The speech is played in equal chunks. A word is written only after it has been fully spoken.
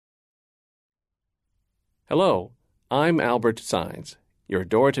Hello, I'm Albert Sines, your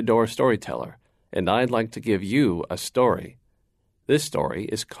door-to-door storyteller, and I'd like to give you a story. This story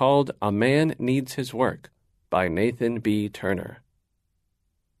is called A Man Needs His Work by Nathan B. Turner.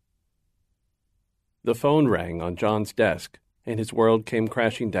 The phone rang on John's desk, and his world came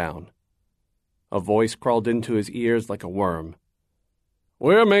crashing down. A voice crawled into his ears like a worm.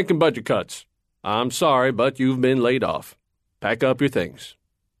 "We're making budget cuts. I'm sorry, but you've been laid off. Pack up your things."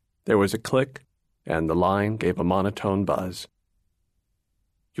 There was a click, and the line gave a monotone buzz.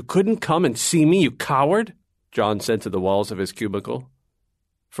 "You couldn't come and see me, you coward," John said to the walls of his cubicle.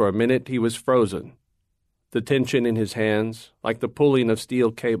 For a minute he was frozen. The tension in his hands, like the pulling of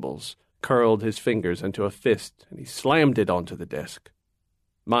steel cables, curled his fingers into a fist, and he slammed it onto the desk.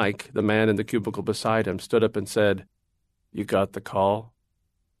 Mike, the man in the cubicle beside him, stood up and said, "You got the call?"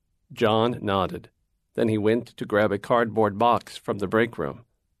 John nodded. Then he went to grab a cardboard box from the break room.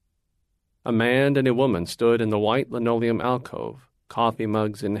 A man and a woman stood in the white linoleum alcove, coffee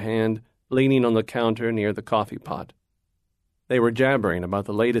mugs in hand, leaning on the counter near the coffee pot. They were jabbering about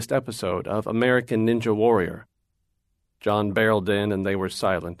the latest episode of American Ninja Warrior. John barreled in, and they were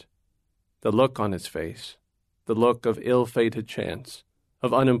silent. The look on his face, the look of ill-fated chance,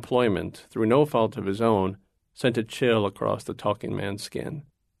 of unemployment through no fault of his own, sent a chill across the talking man's skin.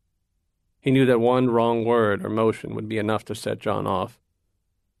 He knew that one wrong word or motion would be enough to set John off.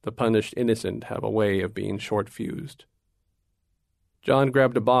 The punished innocent have a way of being short-fused. John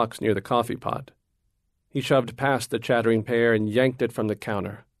grabbed a box near the coffee pot. He shoved past the chattering pair and yanked it from the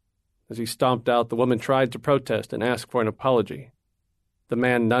counter. As he stomped out, the woman tried to protest and ask for an apology. The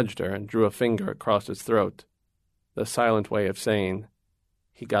man nudged her and drew a finger across his throat, the silent way of saying,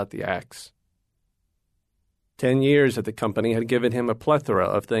 he got the axe. 10 years at the company had given him a plethora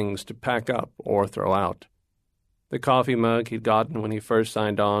of things to pack up or throw out. The coffee mug he'd gotten when he first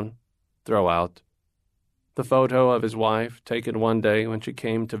signed on, throw out. The photo of his wife, taken one day when she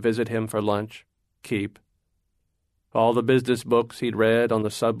came to visit him for lunch, keep. All the business books he'd read on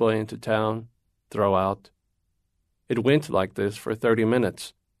the subway into town, throw out. It went like this for 30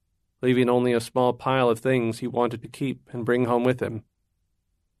 minutes, leaving only a small pile of things he wanted to keep and bring home with him.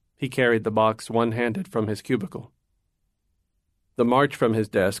 He carried the box one-handed from his cubicle. The march from his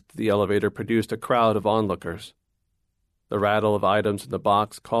desk to the elevator produced a crowd of onlookers. The rattle of items in the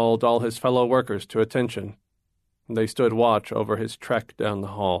box called all his fellow workers to attention. They stood watch over his trek down the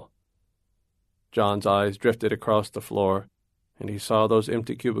hall. John's eyes drifted across the floor, and he saw those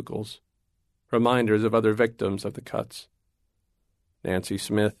empty cubicles, reminders of other victims of the cuts. Nancy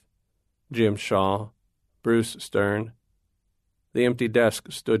Smith, Jim Shaw, Bruce Stern. The empty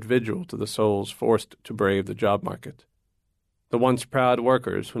desk stood vigil to the souls forced to brave the job market. The once proud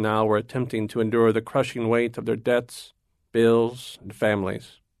workers who now were attempting to endure the crushing weight of their debts, bills, and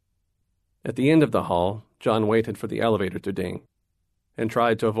families. At the end of the hall, John waited for the elevator to ding, and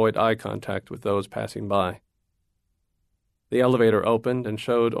tried to avoid eye contact with those passing by. The elevator opened and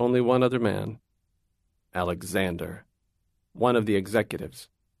showed only one other man, Alexander, one of the executives.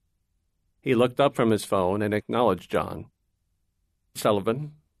 He looked up from his phone and acknowledged John.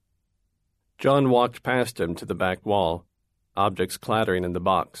 "Sullivan." John walked past him to the back wall, objects clattering in the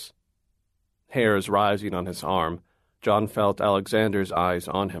box. Hairs rising on his arm, John felt Alexander's eyes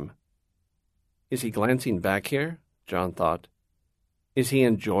on him. Is he glancing back here? John thought. Is he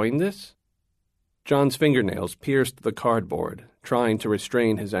enjoying this? John's fingernails pierced the cardboard, trying to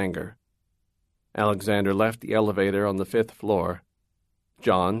restrain his anger. Alexander left the elevator on the 5th floor.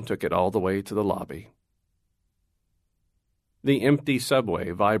 John took it all the way to the lobby. The empty subway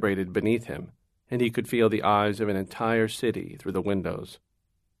vibrated beneath him, and he could feel the eyes of an entire city through the windows.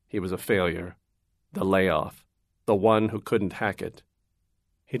 He was a failure, the layoff, the one who couldn't hack it.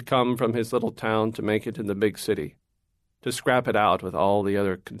 He'd come from his little town to make it in the big city, to scrap it out with all the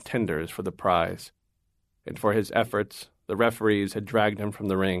other contenders for the prize. And for his efforts, the referees had dragged him from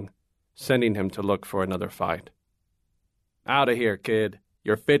the ring, sending him to look for another fight. "Out of here, kid.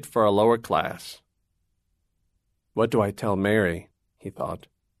 You're fit for a lower class." What do I tell Mary? He thought.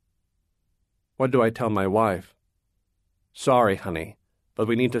 What do I tell my wife? Sorry, honey, but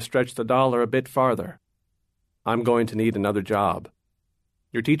we need to stretch the dollar a bit farther. I'm going to need another job.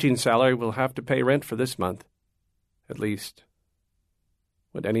 Your teaching salary will have to pay rent for this month. At least,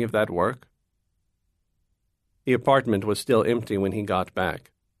 would any of that work? The apartment was still empty when he got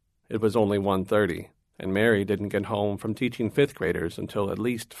back. It was only 1:30, and Mary didn't get home from teaching 5th graders until at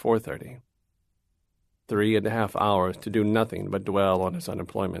least 4:30. 3.5 hours to do nothing but dwell on his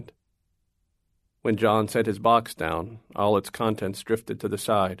unemployment. When John set his box down, all its contents drifted to the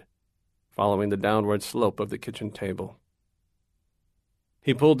side, following the downward slope of the kitchen table.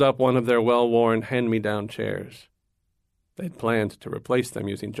 He pulled up one of their well-worn hand-me-down chairs. They'd planned to replace them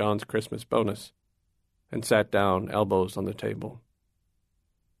using John's Christmas bonus, and sat down, elbows on the table.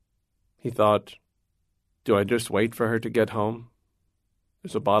 He thought, do I just wait for her to get home?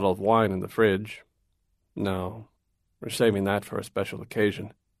 There's a bottle of wine in the fridge. No, we're saving that for a special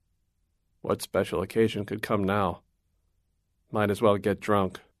occasion. What special occasion could come now? Might as well get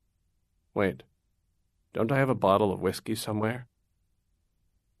drunk. Wait, don't I have a bottle of whiskey somewhere?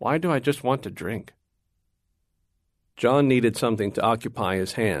 Why do I just want to drink? John needed something to occupy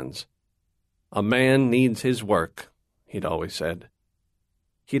his hands. A man needs his work, he'd always said.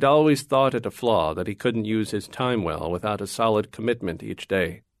 He'd always thought it a flaw that he couldn't use his time well without a solid commitment each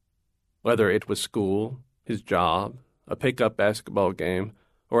day. Whether it was school, his job, a pickup basketball game,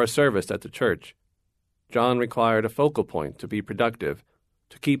 or a service at the church, John required a focal point to be productive,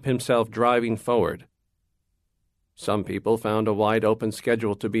 to keep himself driving forward. Some people found a wide-open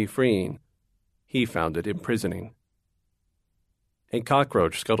schedule to be freeing. He found it imprisoning. A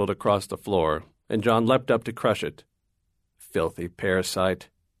cockroach scuttled across the floor, and John leapt up to crush it. Filthy parasite,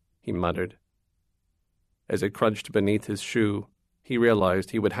 he muttered. As it crunched beneath his shoe, he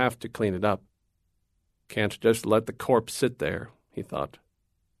realized he would have to clean it up. Can't just let the corpse sit there, he thought.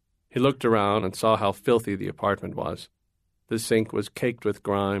 He looked around and saw how filthy the apartment was. The sink was caked with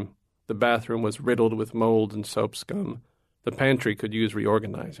grime. The bathroom was riddled with mold and soap scum. The pantry could use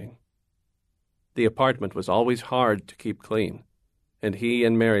reorganizing. The apartment was always hard to keep clean, and he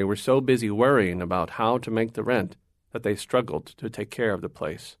and Mary were so busy worrying about how to make the rent that they struggled to take care of the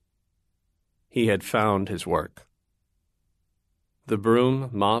place. He had found his work. The broom,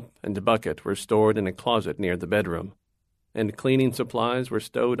 mop, and bucket were stored in a closet near the bedroom, and cleaning supplies were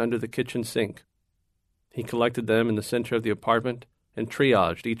stowed under the kitchen sink. He collected them in the center of the apartment and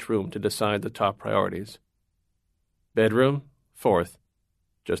triaged each room to decide the top priorities. Bedroom, 4th,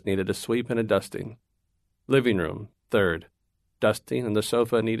 just needed a sweep and a dusting. Living room, 3rd, dusting and the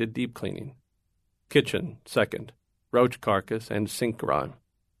sofa needed deep cleaning. Kitchen, 2nd, roach carcass and sink grime.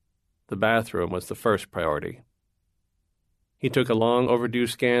 The bathroom was the first priority. He took a long overdue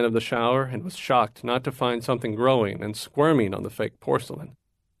scan of the shower and was shocked not to find something growing and squirming on the fake porcelain.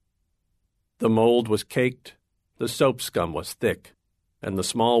 The mold was caked, the soap scum was thick, and the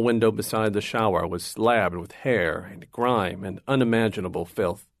small window beside the shower was slabbed with hair and grime and unimaginable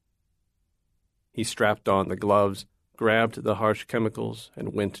filth. He strapped on the gloves, grabbed the harsh chemicals,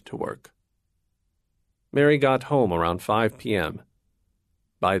 and went to work. Mary got home around 5 p.m.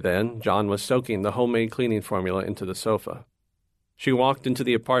 By then, John was soaking the homemade cleaning formula into the sofa. She walked into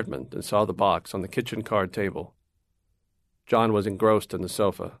the apartment and saw the box on the kitchen card table. John was engrossed in the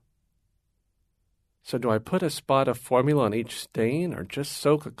sofa. So do I put a spot of formula on each stain or just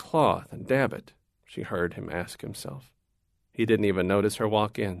soak a cloth and dab it? She heard him ask himself. He didn't even notice her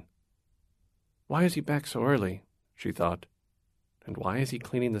walk in. Why is he back so early? She thought. And why is he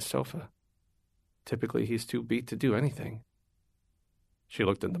cleaning the sofa? Typically he's too beat to do anything. She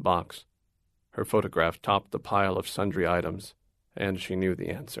looked in the box. Her photograph topped the pile of sundry items, and she knew the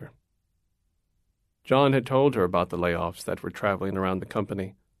answer. John had told her about the layoffs that were traveling around the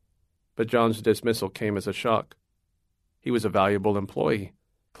company, but John's dismissal came as a shock. He was a valuable employee,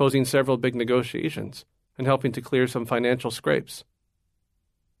 closing several big negotiations and helping to clear some financial scrapes.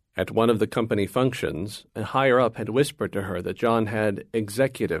 At one of the company functions, a higher-up had whispered to her that John had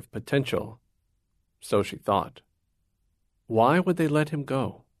executive potential. So she thought. Why would they let him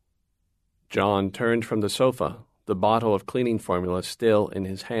go? John turned from the sofa, the bottle of cleaning formula still in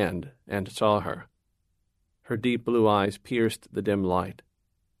his hand, and saw her. Her deep blue eyes pierced the dim light.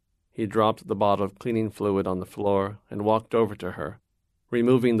 He dropped the bottle of cleaning fluid on the floor and walked over to her,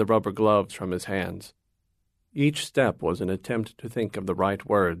 removing the rubber gloves from his hands. Each step was an attempt to think of the right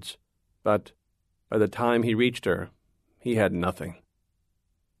words, but by the time he reached her, he had nothing.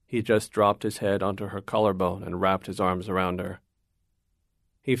 He just dropped his head onto her collarbone and wrapped his arms around her.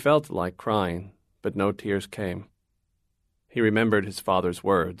 He felt like crying, but no tears came. He remembered his father's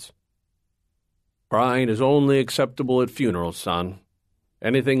words. Crying is only acceptable at funerals, son.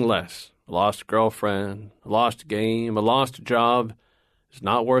 Anything less, a lost girlfriend, a lost game, a lost job, is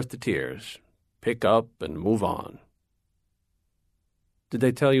not worth the tears. Pick up and move on. Did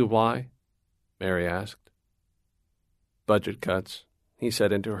they tell you why? Mary asked. Budget cuts, he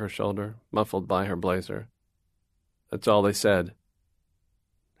said into her shoulder, muffled by her blazer. That's all they said.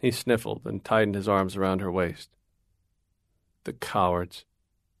 He sniffled and tightened his arms around her waist. The cowards.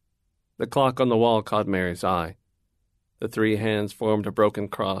 The clock on the wall caught Mary's eye. The 3 hands formed a broken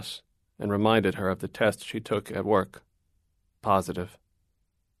cross and reminded her of the test she took at work. Positive.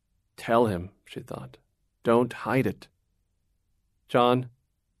 Tell him, she thought. Don't hide it. John,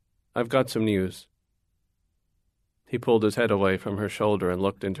 I've got some news. He pulled his head away from her shoulder and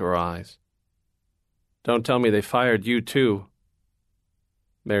looked into her eyes. Don't tell me they fired you, too.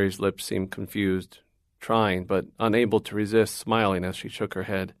 Mary's lips seemed confused, trying but unable to resist smiling as she shook her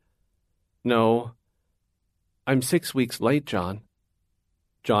head. No. I'm 6 weeks late, John.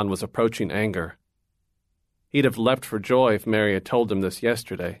 John was approaching anger. He'd have leapt for joy if Mary had told him this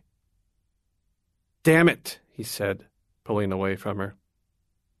yesterday. Damn it, he said, pulling away from her.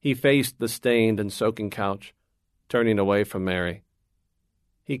 He faced the stained and soaking couch, turning away from Mary.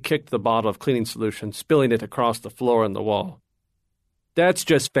 He kicked the bottle of cleaning solution, spilling it across the floor and the wall. That's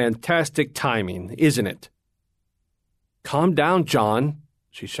just fantastic timing, isn't it? Calm down, John,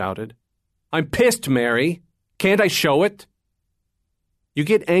 she shouted. I'm pissed, Mary. Can't I show it? You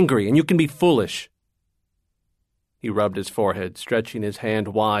get angry and you can be foolish. He rubbed his forehead, stretching his hand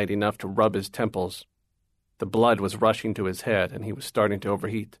wide enough to rub his temples. The blood was rushing to his head, and he was starting to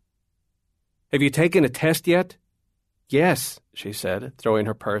overheat. Have you taken a test yet? Yes, she said, throwing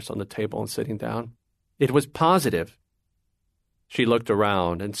her purse on the table and sitting down. It was positive. She looked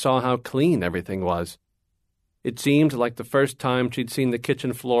around and saw how clean everything was. It seemed like the first time she'd seen the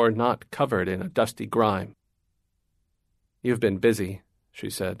kitchen floor not covered in a dusty grime. You've been busy, she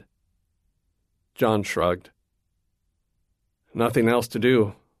said. John shrugged. Nothing else to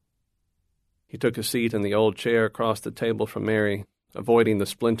do. He took a seat in the old chair across the table from Mary, avoiding the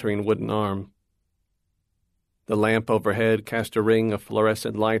splintering wooden arm. The lamp overhead cast a ring of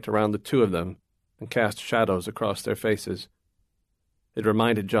fluorescent light around the two of them and cast shadows across their faces. It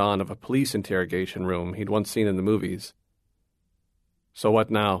reminded John of a police interrogation room he'd once seen in the movies. So what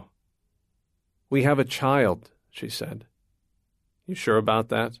now? We have a child, she said. You sure about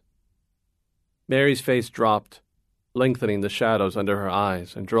that? Mary's face dropped, lengthening the shadows under her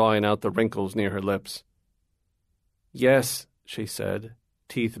eyes and drawing out the wrinkles near her lips. Yes, she said,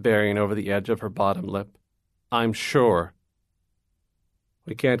 teeth baring over the edge of her bottom lip. I'm sure.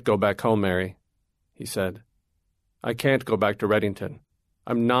 We can't go back home, Mary, he said. I can't go back to Reddington.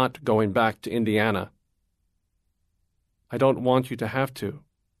 I'm not going back to Indiana. I don't want you to have to,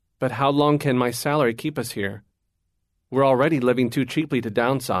 but how long can my salary keep us here? We're already living too cheaply to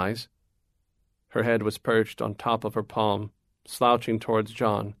downsize. Her head was perched on top of her palm, slouching towards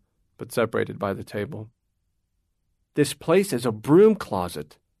John, but separated by the table. This place is a broom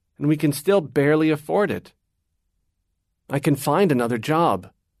closet, and we can still barely afford it. I can find another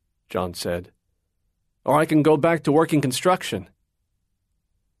job, John said. Or I can go back to working construction.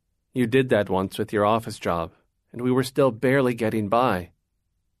 You did that once with your office job, and we were still barely getting by.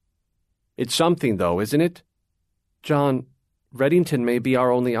 It's something, though, isn't it? John, Reddington may be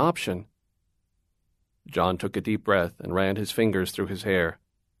our only option. John took a deep breath and ran his fingers through his hair.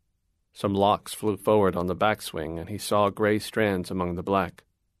 Some locks flew forward on the backswing, and he saw gray strands among the black.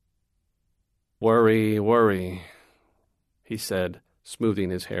 Worry, he said, smoothing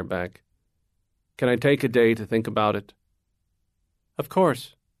his hair back. Can I take a day to think about it? Of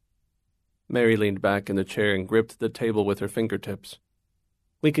course. Mary leaned back in the chair and gripped the table with her fingertips.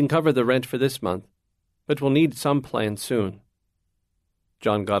 We can cover the rent for this month, but we'll need some plan soon.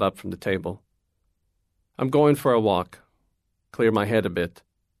 John got up from the table. I'm going for a walk. Clear my head a bit.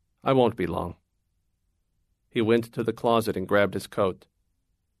 I won't be long. He went to the closet and grabbed his coat.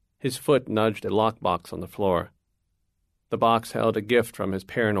 His foot nudged a lockbox on the floor. The box held a gift from his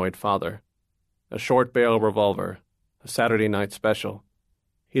paranoid father, a short-barrel revolver, a Saturday night special.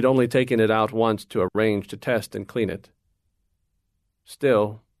 He'd only taken it out once to arrange to test and clean it.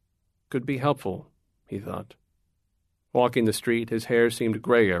 Still, could be helpful, he thought. Walking the street, his hair seemed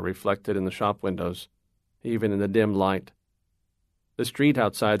grayer reflected in the shop windows, even in the dim light. The street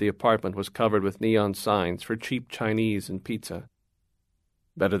outside the apartment was covered with neon signs for cheap Chinese and pizza.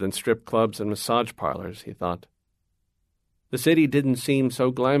 Better than strip clubs and massage parlors, he thought. The city didn't seem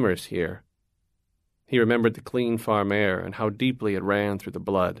so glamorous here. He remembered the clean farm air and how deeply it ran through the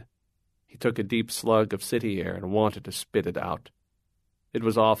blood. He took a deep slug of city air and wanted to spit it out. It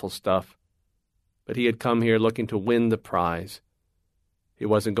was awful stuff, but he had come here looking to win the prize. He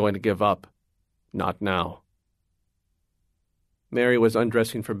wasn't going to give up. Not now. Mary was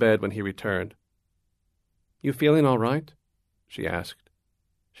undressing for bed when he returned. You feeling all right? She asked.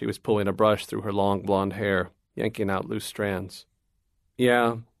 She was pulling a brush through her long blonde hair, yanking out loose strands.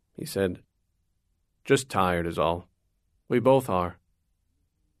 Yeah, he said. Just tired is all. We both are.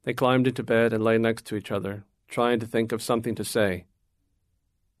 They climbed into bed and lay next to each other, trying to think of something to say.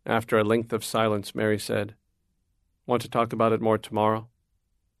 After a length of silence, Mary said, Want to talk about it more tomorrow?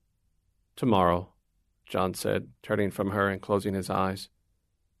 Tomorrow, John said, turning from her and closing his eyes.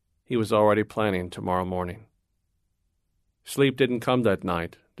 He was already planning tomorrow morning. Sleep didn't come that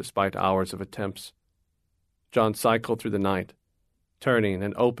night, despite hours of attempts. John cycled through the night, turning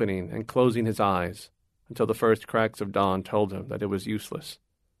and opening and closing his eyes until the first cracks of dawn told him that it was useless.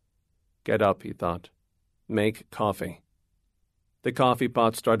 Get up, he thought. Make coffee. The coffee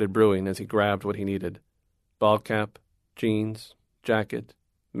pot started brewing as he grabbed what he needed: ball cap, jeans, jacket,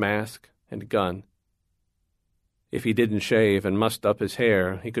 mask, and gun. If he didn't shave and mussed up his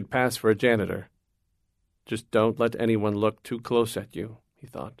hair, he could pass for a janitor. Just don't let anyone look too close at you, he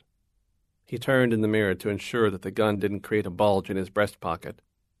thought. He turned in the mirror to ensure that the gun didn't create a bulge in his breast pocket.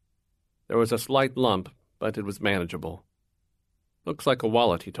 There was a slight lump, but it was manageable. Looks like a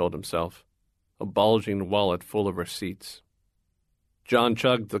wallet, he told himself. A bulging wallet full of receipts. John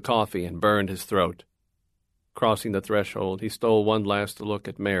chugged the coffee and burned his throat. Crossing the threshold, he stole one last look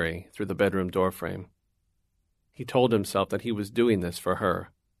at Mary through the bedroom doorframe. He told himself that he was doing this for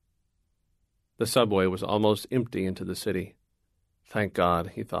her. The subway was almost empty into the city. Thank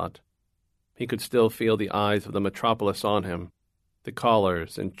God, he thought. He could still feel the eyes of the metropolis on him, the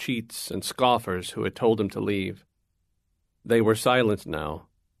callers and cheats and scoffers who had told him to leave. They were silent now,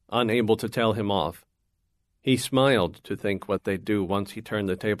 unable to tell him off. He smiled to think what they'd do once he turned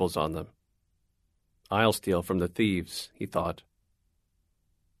the tables on them. I'll steal from the thieves, he thought.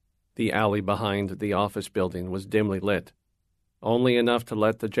 The alley behind the office building was dimly lit, only enough to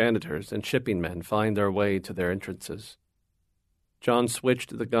let the janitors and shipping men find their way to their entrances. John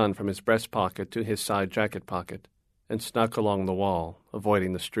switched the gun from his breast pocket to his side jacket pocket and snuck along the wall,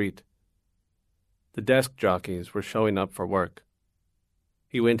 avoiding the street. The desk jockeys were showing up for work.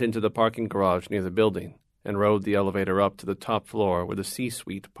 He went into the parking garage near the building and rode the elevator up to the top floor where the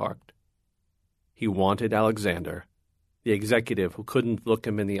C-suite parked. He wanted Alexander, the executive who couldn't look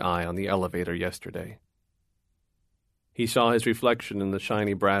him in the eye on the elevator yesterday. He saw his reflection in the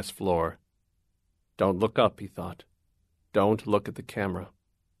shiny brass floor. Don't look up, he thought. Don't look at the camera.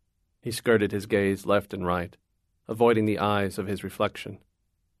 He skirted his gaze left and right, avoiding the eyes of his reflection.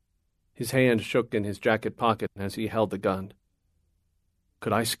 His hand shook in his jacket pocket as he held the gun.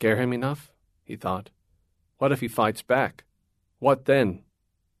 Could I scare him enough? He thought. What if he fights back? What then?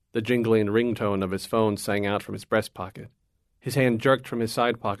 The jingling ringtone of his phone sang out from his breast pocket. His hand jerked from his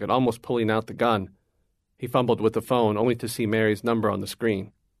side pocket, almost pulling out the gun. He fumbled with the phone, only to see Mary's number on the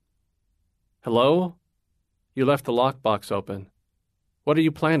screen. Hello? You left the lockbox open. What are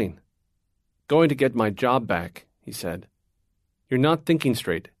you planning? Going to get my job back, he said. You're not thinking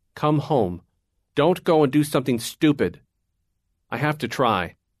straight. Come home. Don't go and do something stupid. I have to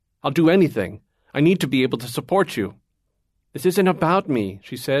try. I'll do anything. I need to be able to support you. This isn't about me,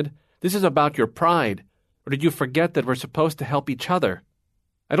 she said. This is about your pride. Or did you forget that we're supposed to help each other?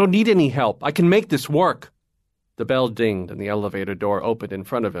 I don't need any help. I can make this work. The bell dinged and the elevator door opened in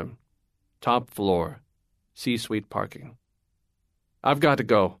front of him. Top floor. C-suite parking. I've got to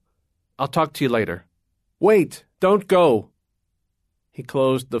go. I'll talk to you later. Wait! Don't go! He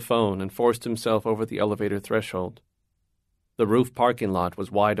closed the phone and forced himself over the elevator threshold. The roof parking lot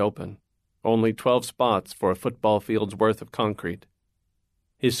was wide open, only 12 spots for a football field's worth of concrete.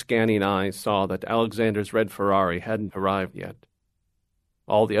 His scanning eyes saw that Alexander's red Ferrari hadn't arrived yet.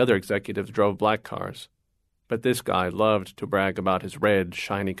 All the other executives drove black cars, but this guy loved to brag about his red,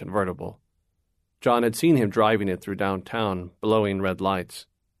 shiny convertible. John had seen him driving it through downtown, blowing red lights.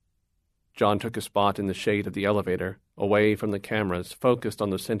 John took a spot in the shade of the elevator, away from the cameras, focused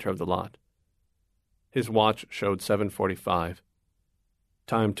on the center of the lot. His watch showed 7:45.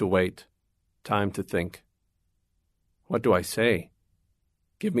 Time to wait. Time to think. What do I say?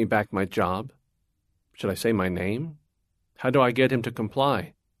 Give me back my job? Should I say my name? How do I get him to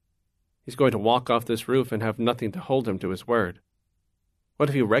comply? He's going to walk off this roof and have nothing to hold him to his word. What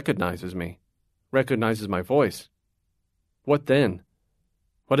if he recognizes me? Recognizes my voice? What then?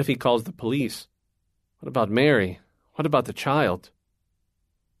 What if he calls the police? What about Mary? What about the child?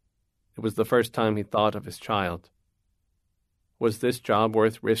 It was the first time he thought of his child. Was this job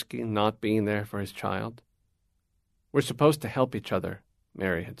worth risking not being there for his child? We're supposed to help each other,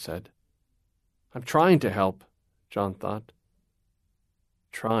 Mary had said. I'm trying to help, John thought.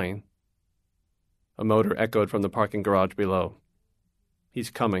 Trying. A motor echoed from the parking garage below.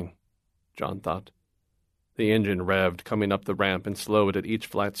 He's coming, John thought. The engine revved, coming up the ramp, and slowed at each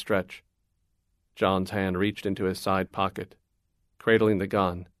flat stretch. John's hand reached into his side pocket, cradling the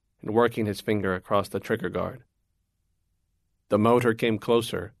gun and working his finger across the trigger guard. The motor came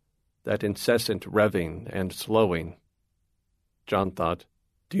closer, that incessant revving and slowing. John thought,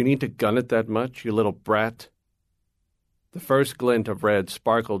 do you need to gun it that much, you little brat? The first glint of red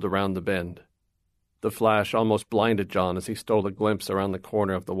sparkled around the bend. The flash almost blinded John as he stole a glimpse around the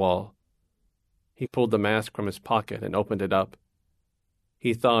corner of the wall. He pulled the mask from his pocket and opened it up.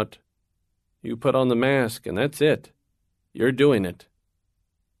 He thought, "You put on the mask, and that's it. You're doing it.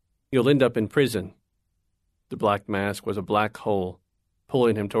 You'll end up in prison." The black mask was a black hole,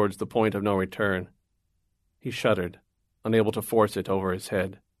 pulling him towards the point of no return. He shuddered, unable to force it over his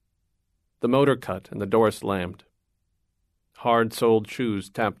head. The motor cut and the door slammed. Hard-soled shoes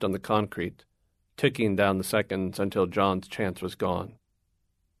tapped on the concrete, ticking down the seconds until John's chance was gone.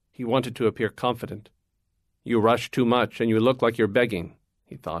 He wanted to appear confident. "You rush too much and you look like you're begging,"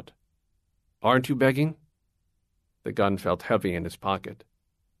 he thought. "Aren't you begging?" The gun felt heavy in his pocket.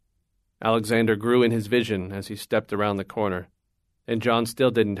 Alexander grew in his vision as he stepped around the corner, and John still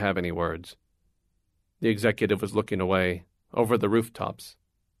didn't have any words. The executive was looking away, over the rooftops,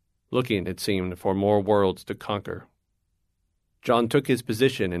 looking, it seemed, for more worlds to conquer. John took his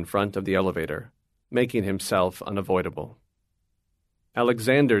position in front of the elevator, making himself unavoidable.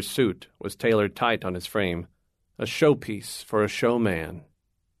 Alexander's suit was tailored tight on his frame, a showpiece for a showman.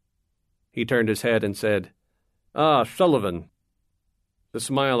 He turned his head and said, "Ah, Sullivan." The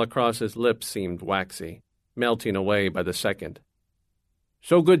smile across his lips seemed waxy, melting away by the second.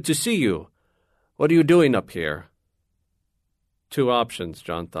 "So good to see you. What are you doing up here?" Two options,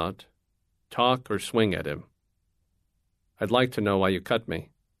 John thought. Talk or swing at him. "I'd like to know why you cut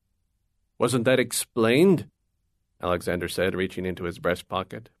me." "Wasn't that explained?" Alexander said, reaching into his breast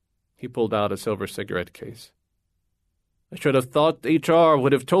pocket. He pulled out a silver cigarette case. "I should have thought HR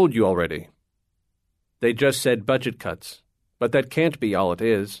would have told you already." "They just said budget cuts, but that can't be all it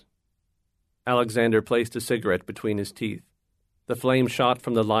is." Alexander placed a cigarette between his teeth. The flame shot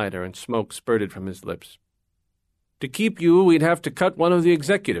from the lighter and smoke spurted from his lips. "To keep you, we'd have to cut one of the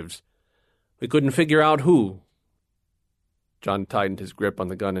executives. We couldn't figure out who." John tightened his grip on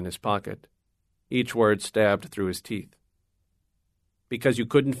the gun in his pocket. Each word stabbed through his teeth. "Because you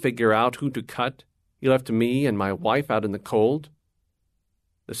couldn't figure out who to cut, you left me and my wife out in the cold?"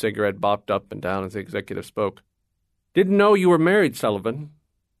 The cigarette bopped up and down as the executive spoke. "Didn't know you were married, Sullivan.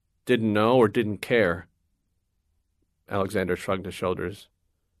 Didn't know or didn't care." Alexander shrugged his shoulders.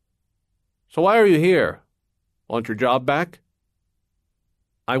 "So why are you here? Want your job back?"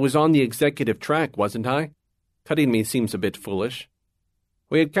 "I was on the executive track, wasn't I? Cutting me seems a bit foolish.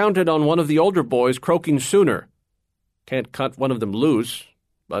 We had counted on one of the older boys croaking sooner. Can't cut one of them loose,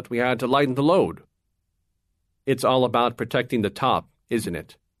 but we had to lighten the load." "It's all about protecting the top, isn't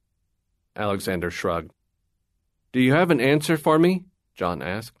it?" Alexander shrugged. "Do you have an answer for me?" John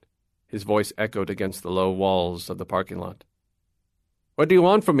asked. His voice echoed against the low walls of the parking lot. "What do you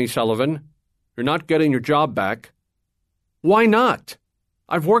want from me, Sullivan? You're not getting your job back." "Why not?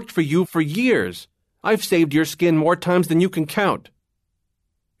 I've worked for you for years. I've saved your skin more times than you can count."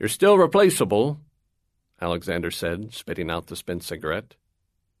 "You're still replaceable," Alexander said, spitting out the spent cigarette.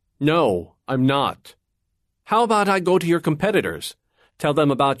 "No, I'm not. How about I go to your competitors? Tell them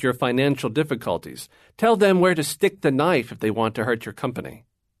about your financial difficulties. Tell them where to stick the knife if they want to hurt your company."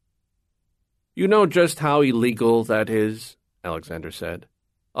 "You know just how illegal that is," Alexander said.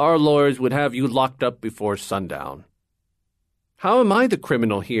 "Our lawyers would have you locked up before sundown." "How am I the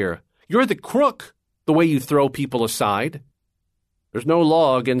criminal here? You're the crook, the way you throw people aside." "There's no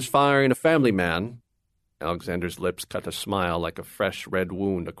law against firing a family man." Alexander's lips cut a smile like a fresh red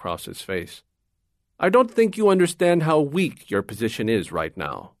wound across his face. "I don't think you understand how weak your position is right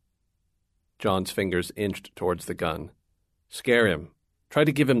now." John's fingers inched towards the gun. Scare him. Try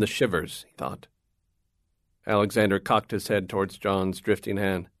to give him the shivers, he thought. Alexander cocked his head towards John's drifting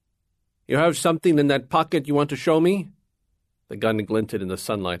hand. "You have something in that pocket you want to show me?" The gun glinted in the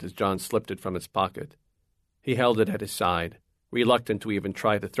sunlight as John slipped it from his pocket. He held it at his side, reluctant to even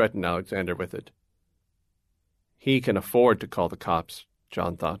try to threaten Alexander with it. He can afford to call the cops,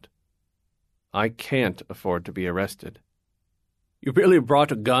 John thought. I can't afford to be arrested. "You really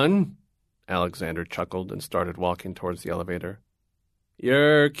brought a gun?" Alexander chuckled and started walking towards the elevator.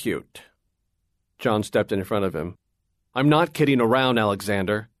 "You're cute." John stepped in front of him. "I'm not kidding around,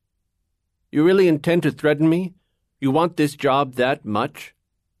 Alexander." "You really intend to threaten me? You want this job that much?"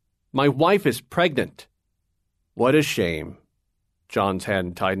 "My wife is pregnant." "What a shame." John's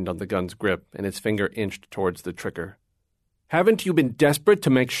hand tightened on the gun's grip, and his finger inched towards the trigger. "Haven't you been desperate to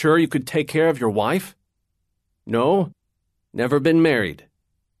make sure you could take care of your wife?" "No, never been married."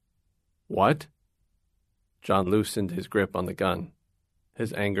 "What?" John loosened his grip on the gun,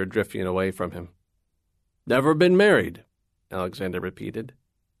 his anger drifting away from him. "Never been married," Alexander repeated.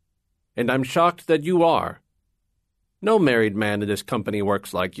 "And I'm shocked that you are. No married man in this company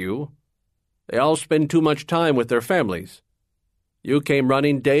works like you. They all spend too much time with their families. You came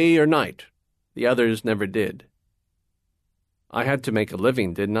running day or night. The others never did." "I had to make a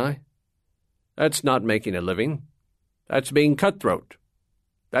living, didn't I?" That's not making a living. That's being cutthroat.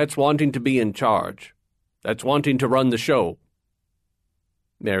 That's wanting to be in charge. That's wanting to run the show."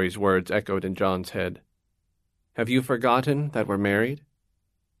 Mary's words echoed in John's head. "Have you forgotten that we're married?"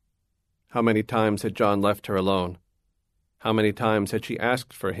 How many times had John left her alone? How many times had she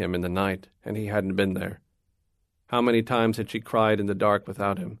asked for him in the night, and he hadn't been there? How many times had she cried in the dark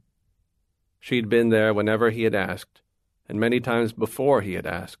without him? She'd been there whenever he had asked, and many times before he had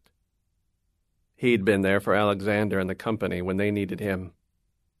asked. He'd been there for Alexander and the company when they needed him.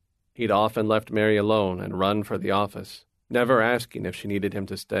 He'd often left Mary alone and run for the office, never asking if she needed him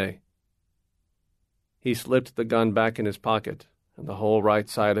to stay. He slipped the gun back in his pocket, and the whole right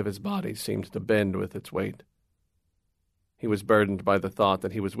side of his body seemed to bend with its weight. He was burdened by the thought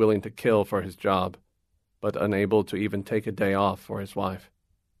that he was willing to kill for his job, but unable to even take a day off for his wife.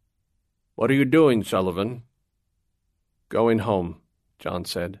 "What are you doing, Sullivan?" "Going home," John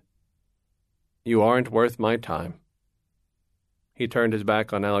said. "You aren't worth my time." He turned his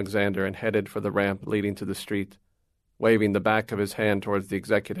back on Alexander and headed for the ramp leading to the street, waving the back of his hand towards the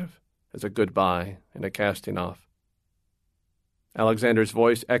executive as a goodbye and a casting off. Alexander's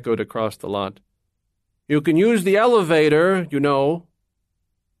voice echoed across the lot. "You can use the elevator, you know."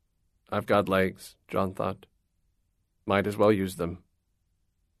 I've got legs, John thought. Might as well use them.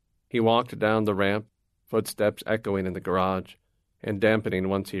 He walked down the ramp, footsteps echoing in the garage, and dampening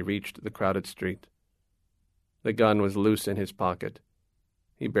once he reached the crowded street. The gun was loose in his pocket.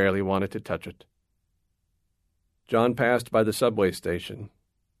 He barely wanted to touch it. John passed by the subway station,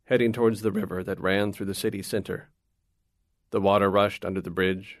 heading towards the river that ran through the city center. The water rushed under the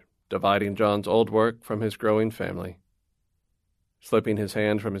bridge, dividing John's old work from his growing family. Slipping his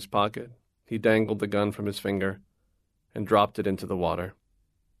hand from his pocket, he dangled the gun from his finger and dropped it into the water.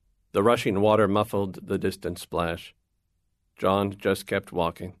 The rushing water muffled the distant splash. John just kept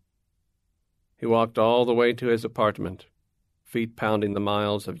walking. He walked all the way to his apartment, feet pounding the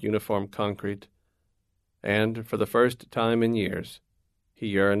miles of uniform concrete, and, for the first time in years, he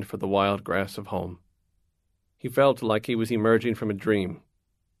yearned for the wild grass of home. He felt like he was emerging from a dream,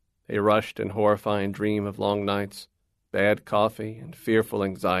 a rushed and horrifying dream of long nights, bad coffee, and fearful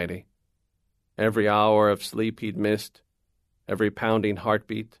anxiety. Every hour of sleep he'd missed, every pounding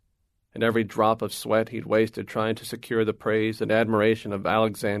heartbeat, and every drop of sweat he'd wasted trying to secure the praise and admiration of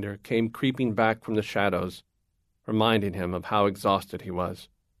Alexander came creeping back from the shadows, reminding him of how exhausted he was.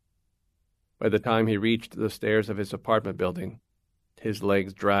 By the time he reached the stairs of his apartment building, his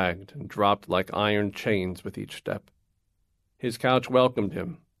legs dragged and dropped like iron chains with each step. His couch welcomed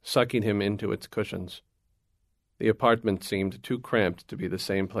him, sucking him into its cushions. The apartment seemed too cramped to be the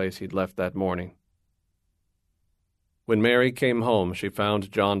same place he'd left that morning. When Mary came home, she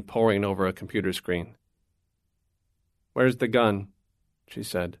found John poring over a computer screen. "Where's the gun?" she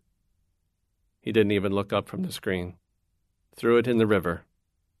said. He didn't even look up from the screen. "Threw it in the river.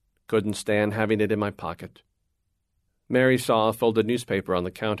 Couldn't stand having it in my pocket." Mary saw a folded newspaper on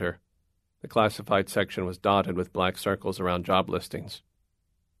the counter. The classified section was dotted with black circles around job listings.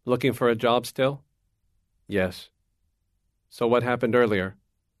 "Looking for a job still?" "Yes." "So what happened earlier?"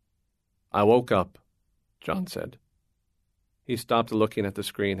 "I woke up," John said. He stopped looking at the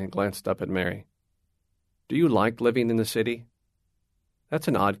screen and glanced up at Mary. "Do you like living in the city?" "That's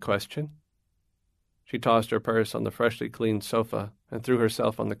an odd question." She tossed her purse on the freshly cleaned sofa and threw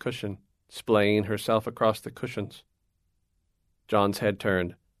herself on the cushion, splaying herself across the cushions. John's head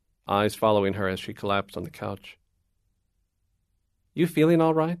turned, eyes following her as she collapsed on the couch. "You feeling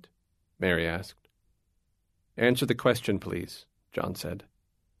all right?" Mary asked. "Answer the question, please," John said.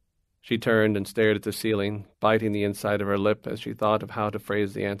 She turned and stared at the ceiling, biting the inside of her lip as she thought of how to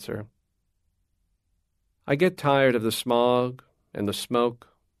phrase the answer. "I get tired of the smog and the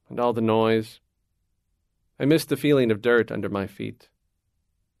smoke and all the noise. I miss the feeling of dirt under my feet."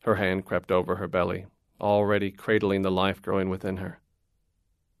 Her hand crept over her belly, already cradling the life growing within her.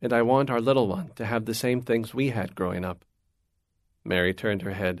 "And I want our little one to have the same things we had growing up." Mary turned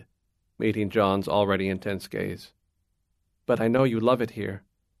her head, meeting John's already intense gaze. "But I know you love it here."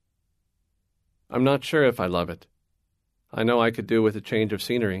 "I'm not sure if I love it. I know I could do with a change of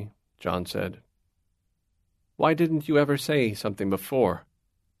scenery," John said. "Why didn't you ever say something before?"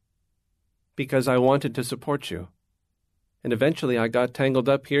 "Because I wanted to support you. And eventually I got tangled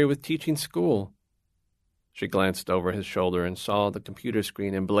up here with teaching school." She glanced over his shoulder and saw the computer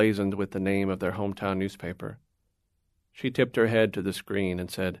screen emblazoned with the name of their hometown newspaper. She tipped her head to the screen and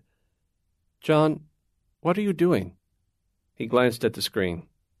said, "John, what are you doing?" He glanced at the screen.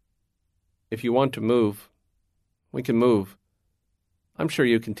 "If you want to move, we can move. I'm sure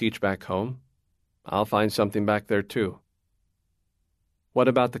you can teach back home. I'll find something back there, too." "What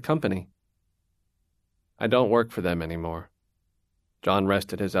about the company?" I don't work for them anymore. John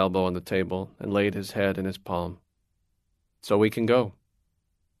rested his elbow on the table and laid his head in his palm. So we can go.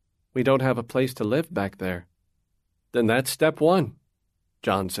 We don't have a place to live back there. Then that's step one,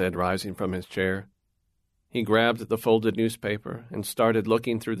 John said, rising from his chair. He grabbed the folded newspaper and started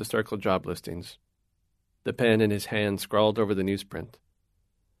looking through the Circle job listings. The pen in his hand scrawled over the newsprint.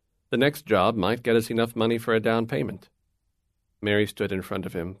 The next job might get us enough money for a down payment. Mary stood in front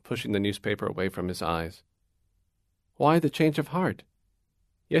of him, pushing the newspaper away from his eyes. Why the change of heart?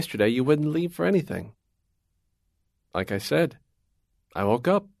 Yesterday you wouldn't leave for anything. Like I said, I woke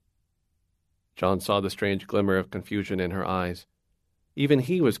up. John saw the strange glimmer of confusion in her eyes. Even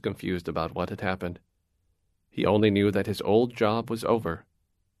he was confused about what had happened. He only knew that his old job was over.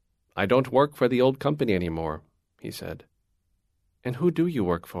 I don't work for the old company anymore, he said. And who do you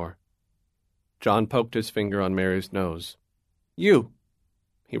work for? John poked his finger on Mary's nose. You.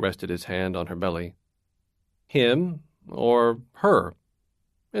 He rested his hand on her belly. Him or her.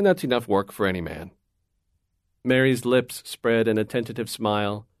 And that's enough work for any man. Mary's lips spread in a tentative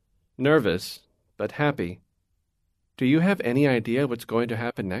smile, nervous but happy. Do you have any idea what's going to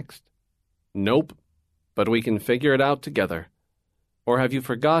happen next? Nope, but we can figure it out together. Or have you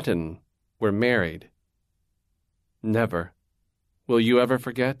forgotten we're married? Never. Will you ever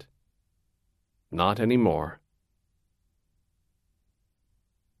forget? Not anymore.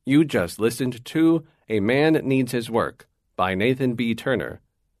 You just listened to A Man Needs His Work by Nathan B. Turner,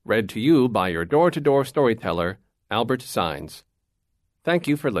 read to you by your door-to-door storyteller, Albert Sines. Thank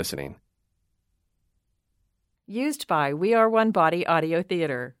you for listening. Used by We Are One Body Audio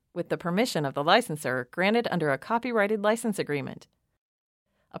Theater, with the permission of the licensor granted under a copyrighted license agreement.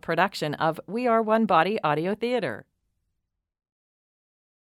 A production of We Are One Body Audio Theater.